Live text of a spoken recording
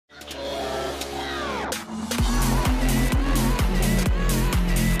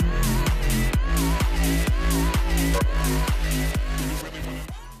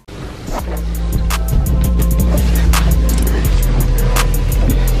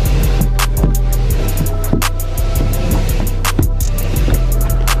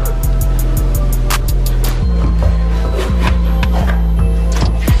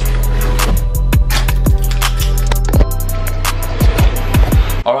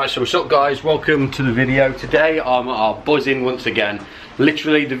Right, so what's up guys, welcome to the video. Today I'm buzzing once again.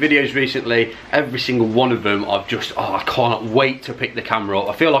 Literally the videos recently, every single one of them, I can't wait to pick the camera up.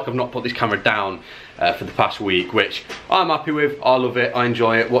 I feel like I've not put this camera down for the past week, which I'm happy with. I love it, I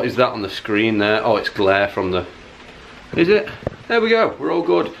enjoy it. What is that on the screen there? Oh, it's glare from the... Is it? There we go, we're all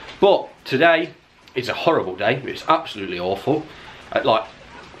good. But today is a horrible day, it's absolutely awful. Let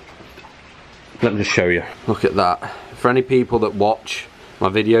me just show you, look at that. For any people that watch my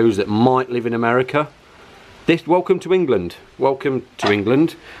videos that might live in America, welcome to England. Welcome to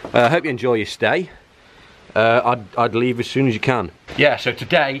England. I hope you enjoy your stay. I'd leave as soon as you can. Yeah, so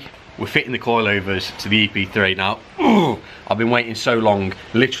today we're fitting the coilovers to the EP3. Now, I've been waiting so long.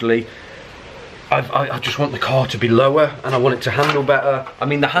 Literally, I just want the car to be lower and I want it to handle better. I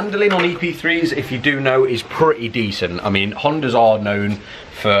mean, the handling on EP3s, if you do know, is pretty decent. I mean, Hondas are known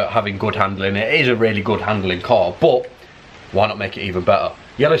for having good handling. It is a really good handling car, but why not make it even better?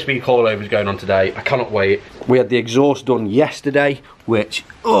 Yellowspeed coilovers going on today. I cannot wait. We had the exhaust done yesterday, which,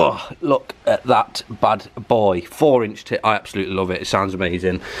 look at that bad boy. 4-inch tip. I absolutely love it. It sounds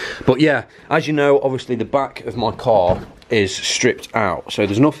amazing. But yeah, as you know, obviously the back of my car is stripped out. So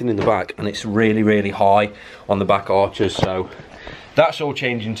there's nothing in the back and it's really, really high on the back arches. So that's all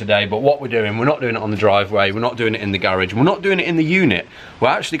changing today. But what we're doing, we're not doing it on the driveway, we're not doing it in the garage, we're not doing it in the unit. We're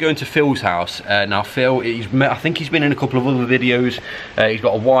actually going to Phil's house. Now Phil, I think he's been in a couple of other videos. He's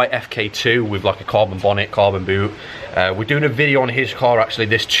got a white FK2 with like a carbon bonnet, carbon boot. We're doing a video on his car actually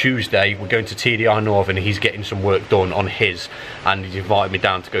this Tuesday. We're going to TDI North and he's getting some work done on his, and he's invited me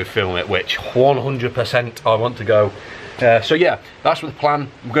down to go film it, which 100% I want to go. So yeah, that's the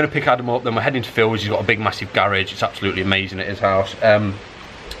plan. We're going to pick Adam up, then we're heading to Phil's. He's got a big massive garage, it's absolutely amazing at his house.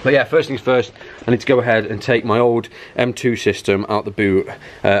 But yeah, first things first, I need to go ahead and take my old M2 system out the boot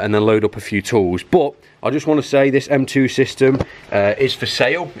and then load up a few tools. But I just want to say this M2 system is for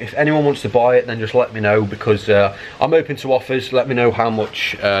sale. If anyone wants to buy it, then just let me know, because I'm open to offers. Let me know how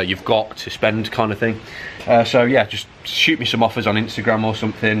much you've got to spend, kind of thing. So yeah, just shoot me some offers on Instagram or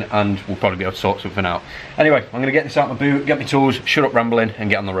something and we'll probably be able to sort something out. Anyway, I'm going to get this out my boot, get my tools, shut up rambling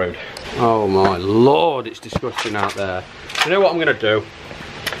and get on the road. Oh my lord, it's disgusting out there. You know what I'm going to do?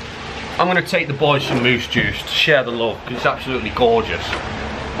 I'm going to take the boys some moose juice to share the love, because it's absolutely gorgeous.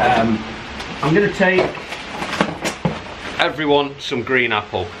 I'm going to take everyone some green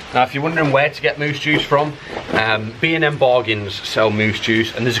apple. Now if you're wondering where to get moose juice from, B&M Bargains sell moose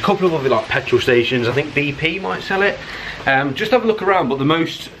juice, and there's a couple of other like petrol stations. I think BP might sell it. Just have a look around, but the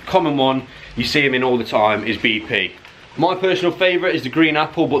most common one you see them in all the time is BP. My personal favourite is the green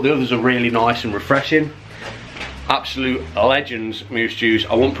apple, but the others are really nice and refreshing. Absolute legends moose juice.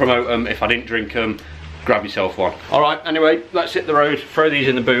 I won't promote them. If I didn't drink them, grab yourself one. Alright, anyway, let's hit the road, throw these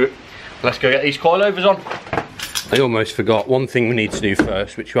in the boot. Let's go get these coilovers on. I almost forgot, one thing we need to do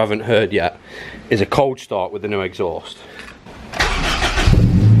first, which you haven't heard yet, is a cold start with the new exhaust.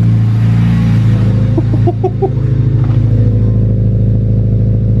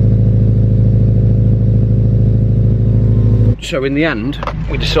 So in the end,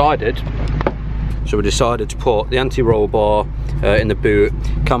 we decided to put the anti-roll bar in the boot,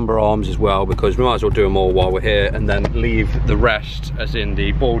 camber arms as well, because we might as well do them all while we're here, and then leave the rest, as in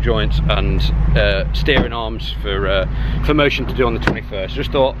the ball joints and steering arms for motion to do on the 21st.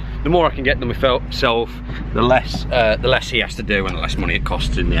 Just thought the more I can get them myself, the less he has to do and the less money it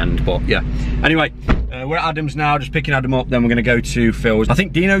costs in the end. But yeah, anyway, we're at Adam's now, just picking Adam up, then we're going to go to Phil's. I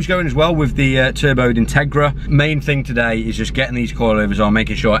think Dino's going as well with the turboed Integra. Main thing today is just getting these coilovers on,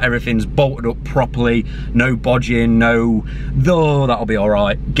 making sure everything's bolted up properly, no bodging, though that'll be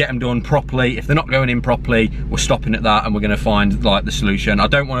alright. Get them done properly. If they're not going in properly, we're stopping at that and we're going to find like the solution. I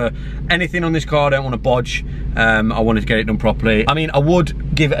don't want anything on this car, I don't want to bodge. I wanted to get it done properly. I mean, I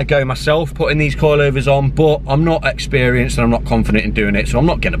would give it a go myself, putting these coilovers on, but I'm not experienced and I'm not confident in doing it, so I'm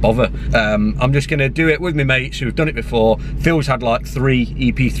not going to bother. I'm just going to do it with my mates who've done it before. Phil's had like 3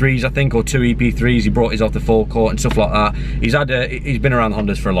 EP3s, I think, or 2 EP3s. He brought his off the forecourt and stuff like that. He's been around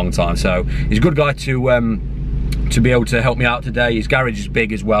Hondas for a long time, so he's a good guy to be able to help me out today. His garage is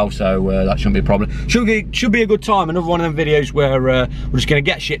big as well, so that shouldn't be a problem. Should be a good time. Another one of them videos where we're just going to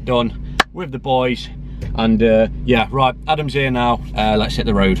get shit done with the boys. And yeah, right, Adam's here now. Let's hit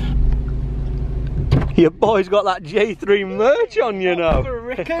the road. Your boy's got that J3 merch on, you know. Not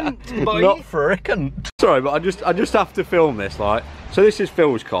frickin', boy. Not frickin'. Sorry, but I just have to film this, like. So this is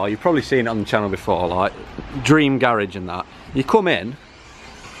Phil's car. You've probably seen it on the channel before, like Dream Garage and that. You come in.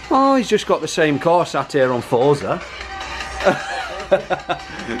 Oh, he's just got the same car sat here on Forza.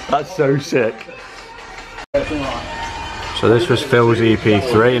 That's so sick. So this was Phil's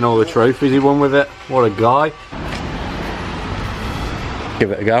EP3 and all the trophies he won with it. What a guy. Give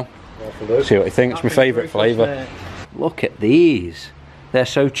it a go. See what you think. It's my favourite flavour. Look at these. They're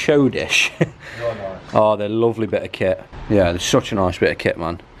so chodish. Oh, they're a lovely bit of kit. Yeah, they're such a nice bit of kit,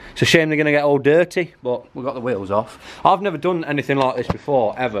 man. It's a shame they're going to get all dirty, but we've got the wheels off. I've never done anything like this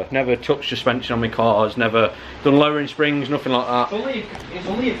before, ever. Never touched suspension on my cars, never done lowering springs, nothing like that. It's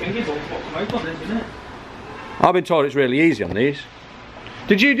only a finger don't put them out on this, isn't it? I've been told it's really easy on these.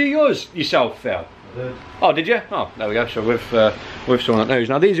 Did you do yours yourself, Phil? I did. Oh, did you? Oh, there we go. So with someone that knows.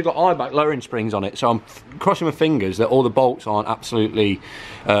 Now these have got eye-back lowering springs on it, so I'm crossing my fingers that all the bolts aren't absolutely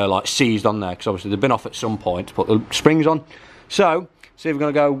like seized on there, because obviously they've been off at some point to put the springs on. So, see if we're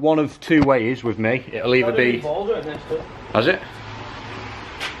going to go one of two ways with me. It'll either be... Has it?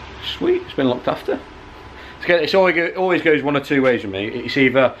 Sweet, it's been looked after. It's always goes one of two ways with me. It's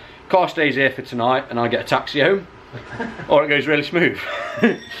either car stays here for tonight and I get a taxi home, or it goes really smooth.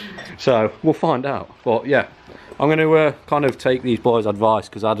 So we'll find out. But yeah, I'm going to kind of take these boys' advice,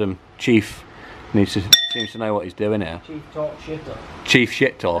 because Adam, Chief, seems to know what he's doing here. Chief talk shitter. Chief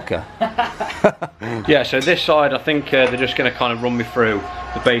shit talker. Yeah, so this side I think they're just going to kind of run me through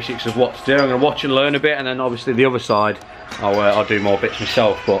the basics of what to do. I'm going to watch and learn a bit, and then obviously the other side I'll do more bits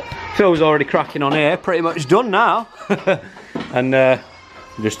myself. But Phil's already cracking on here, pretty much done now. And I'm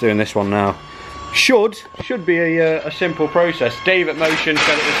just doing this one now. Should be a simple process. Dave at Motion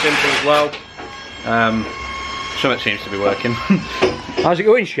said it was simple as well. Something seems to be working. How's it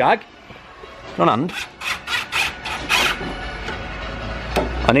going, Shag? On hand.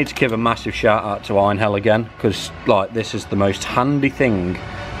 I need to give a massive shout out to Iron Hell again, because like this is the most handy thing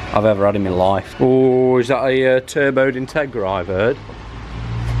I've ever had in my life. Oh, is that a turboed Integra I've heard?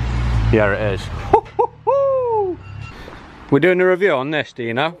 Yeah, it is. We're doing a review on this, do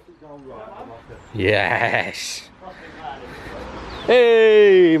you know? Yes.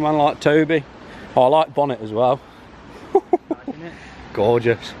 Hey, man, like Toby. Oh, I like bonnet as well.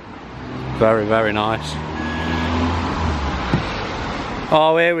 Gorgeous. Very, very nice.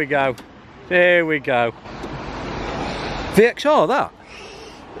 Oh, here we go. Here we go. VXR, that?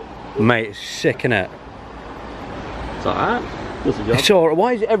 Mate, it's sick, innit? It's alright. Does the job. It's alright.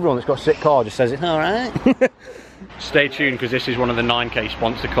 Why is it everyone that's got a sick car just says it's alright? Stay tuned, because this is one of the 9K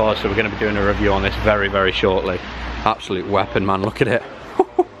sponsor cars, so we're going to be doing a review on this very, very shortly. Absolute weapon, man. Look at it.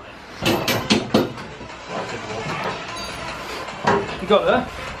 You got her?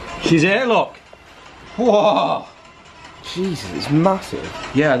 She's here, look. Whoa. Jesus, it's massive.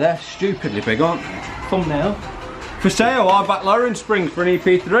 Yeah, they're stupidly big, aren't they? Thumbnail. For sale, our back lowering springs for an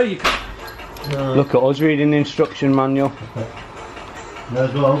EP3. No. Look at us reading the instruction manual. May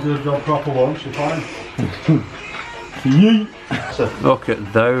as well do a job proper once, you're fine. Look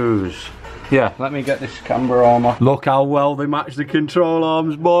at those. Yeah, let me get this camber arm off. Look how well they match the control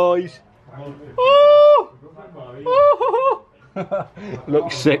arms, boys. Oh! Oh!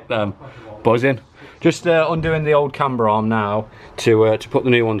 Looks sick, them. Buzzing. Just undoing the old camber arm now to put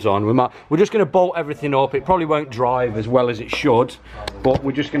the new ones on. We're just going to bolt everything up. It probably won't drive as well as it should, but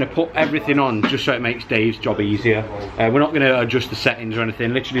we're just going to put everything on just so it makes Dave's job easier. We're not going to adjust the settings or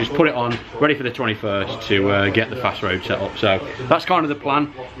anything. Literally just put it on, ready for the 21st to get the fast road set up. So that's kind of the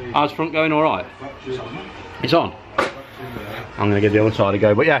plan. How's front going? All right. It's on. I'm going to give the other side a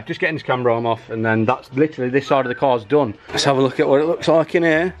go. But yeah, just getting this camber arm off, and then that's literally this side of the car's done. Let's have a look at what it looks like in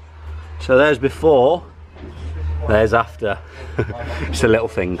here. So there's before, there's after. It's the little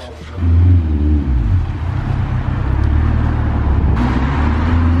things.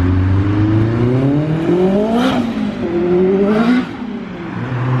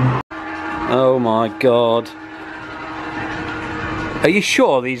 Oh my God. Are you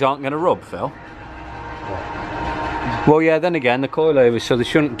sure these aren't going to rub, Phil? Well, yeah, then again, the coilovers, so they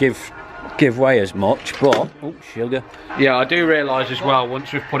shouldn't give way as much, but oh, sugar. Yeah, I do realise as well,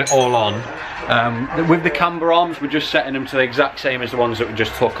 once we've put it all on, with the camber arms, we're just setting them to the exact same as the ones that we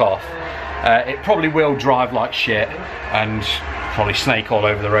just took off. It probably will drive like shit and probably snake all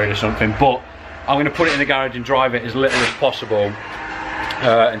over the road or something, but I'm going to put it in the garage and drive it as little as possible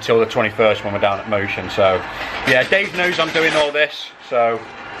until the 21st when we're down at Motion. So yeah, Dave knows I'm doing all this, so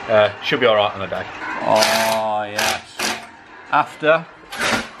should be alright on the day. Oh yes. After.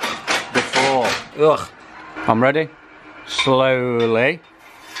 Before. Ugh. I'm ready. Slowly.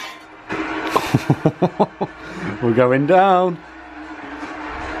 We're going down.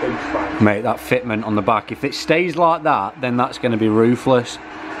 Mate, that fitment on the back, if it stays like that, then that's going to be ruthless.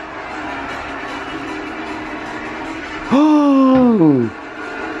 Oh,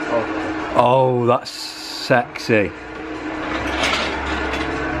 oh, that's sexy.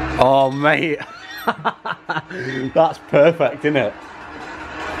 Oh, mate. That's perfect, isn't it?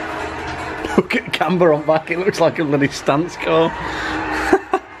 Look at camber on back, it looks like a bloody stance car.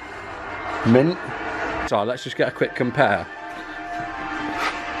 Mint. So let's just get a quick compare.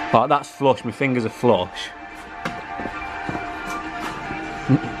 Right, that's flush, my fingers are flush.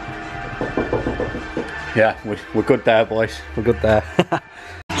 Yeah, we're good there, boys. We're good there.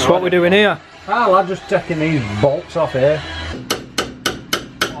 So what we're doing here? Oh, I'm just taking these bolts off here.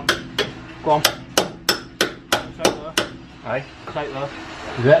 Go on. Aye. Take there.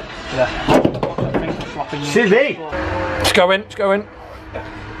 Is it? Yeah. Civvy! Let's go in, let's go in.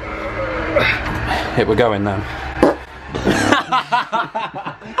 Here we're going then.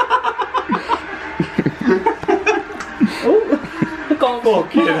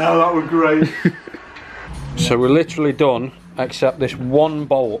 Fucking hell, that was great. So we're literally done, except this one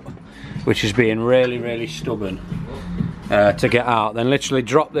bolt, which is being really stubborn to get out. Then literally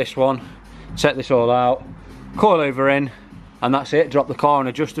drop this one, set this all out, coilover in, and that's it. Drop the car and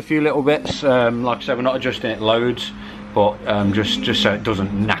adjust a few little bits. Like I said, we're not adjusting it loads, but just so it doesn't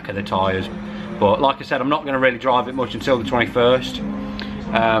knacker the tyres. But like I said, I'm not going to really drive it much until the 21st,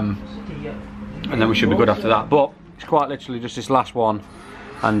 and then we should be good after that. But it's quite literally just this last one,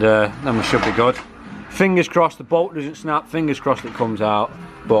 and then we should be good. Fingers crossed the bolt doesn't snap, fingers crossed it comes out,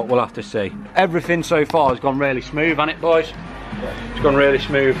 but we'll have to see. Everything so far has gone really smooth, hasn't it, boys? It's gone really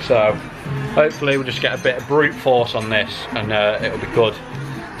smooth, so hopefully we'll just get a bit of brute force on this, and it'll be good.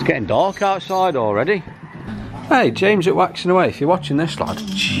 It's getting dark outside already. Hey, James at Waxing Away, if you're watching this, lad.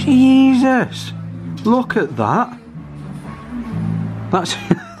 Jesus! Look at that. That's,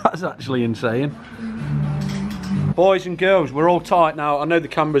 that's actually insane. Boys and girls, we're all tight now. I know the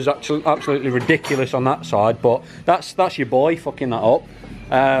camera's actually absolutely ridiculous on that side, but that's your boy fucking that up.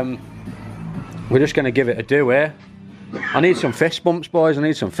 We're just going to give it a do here. I need some fist bumps, boys. I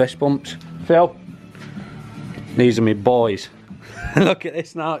need some fist bumps. Phil, these are me boys. Look at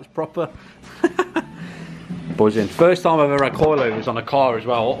this now, it's proper. Buzzing. First time I've ever had coilovers on a car as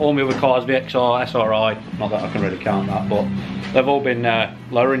well. All my other cars, VXR, SRI, not that I can really count that, but they've all been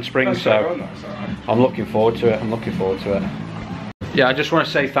lowering springs, so I'm looking forward to it. I'm looking forward to it. Yeah, I just want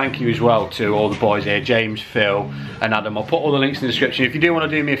to say thank you as well to all the boys here, James, Phil and Adam. I'll put all the links in the description. If you do want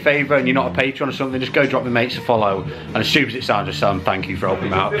to do me a favour and you're not a patron or something, just go drop my mates a follow. And as stupid as it sounds, just tell them thank you for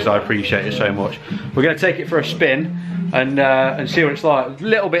helping me out, because I appreciate it so much. We're going to take it for a spin and see what it's like. A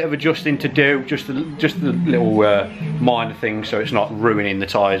little bit of adjusting to do, just the little minor things, so it's not ruining the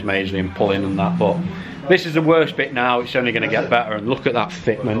tyres majorly and pulling and that. But this is the worst bit now. It's only going to get better, and look at that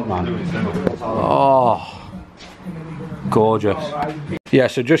fitment, man. Oh, gorgeous. Yeah,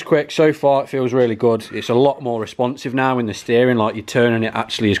 so just quick, so far it feels really good. It's a lot more responsive now in the steering, like you're turning it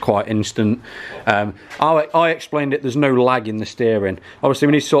actually is quite instant. I explained it, there's no lag in the steering. Obviously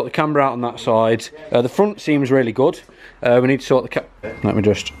we need to sort the camera out on that side. The front seems really good. We need to sort the let me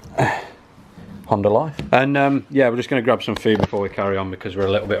just Honda Life. And yeah, we're just going to grab some food before we carry on, because we're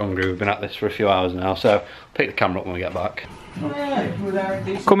a little bit hungry. We've been at this for a few hours now, so I'll pick the camera up when we get back.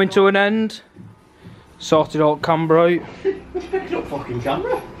 Coming to an end. Sorted out camera out. Pick up fucking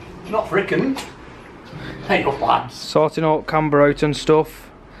camera. Not frickin'. Hey up, lads. Sorting out camera out and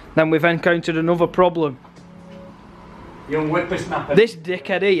stuff. Then we've encountered another problem. Young whippersnapper. This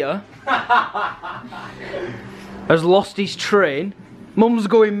dickhead here has lost his train. Mum's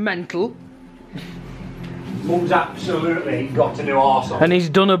going mental. Mum's absolutely got to do arse on. And he's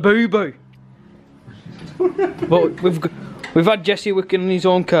done a boo-boo. But we've had Jesse wicking in his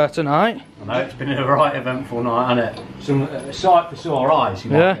own car tonight. I know, it's been a right eventful night, hasn't it? Some a sight for sore eyes,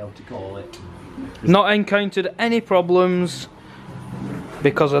 you might be able to call it. Not encountered any problems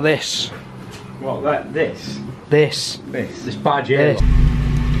because of this. What, that? This badge here. This.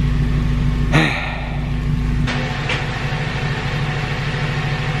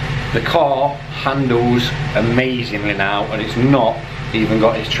 The car handles amazingly now, and it's not even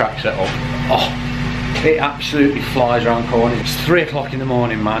got its track set up. Oh, it absolutely flies around corners. It's 3 o'clock in the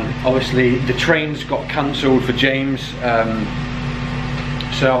morning, man. Obviously the trains got cancelled for James,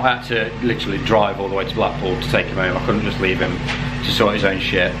 so I had to literally drive all the way to Blackpool to take him home. I couldn't just leave him to sort his own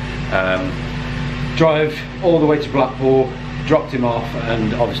shit. Drive all the way to Blackpool, dropped him off,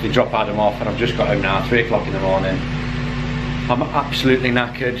 and obviously drop Adam off, and I've just got home now, 3 o'clock in the morning. I'm absolutely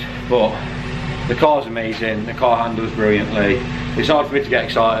knackered, but the car's amazing, the car handles brilliantly. It's hard for me to get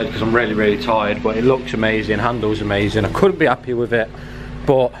excited because I'm really tired, but it looks amazing, handles amazing. I couldn't be happy with it,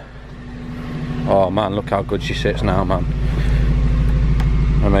 but oh man, look how good she sits now, man.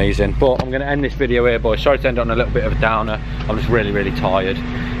 Amazing. But I'm going to end this video here, boys. Sorry to end on a little bit of a downer. I'm just really tired.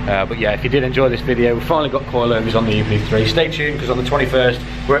 But yeah, if you did enjoy this video, we finally got coilovers on the EP3. Stay tuned, because on the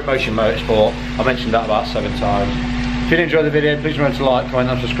 21st we're at Motion Motorsport. I mentioned that about 7 times. If you did enjoy the video, please remember to like, comment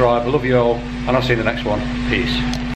and subscribe. I love you all, and I'll see you in the next one. Peace.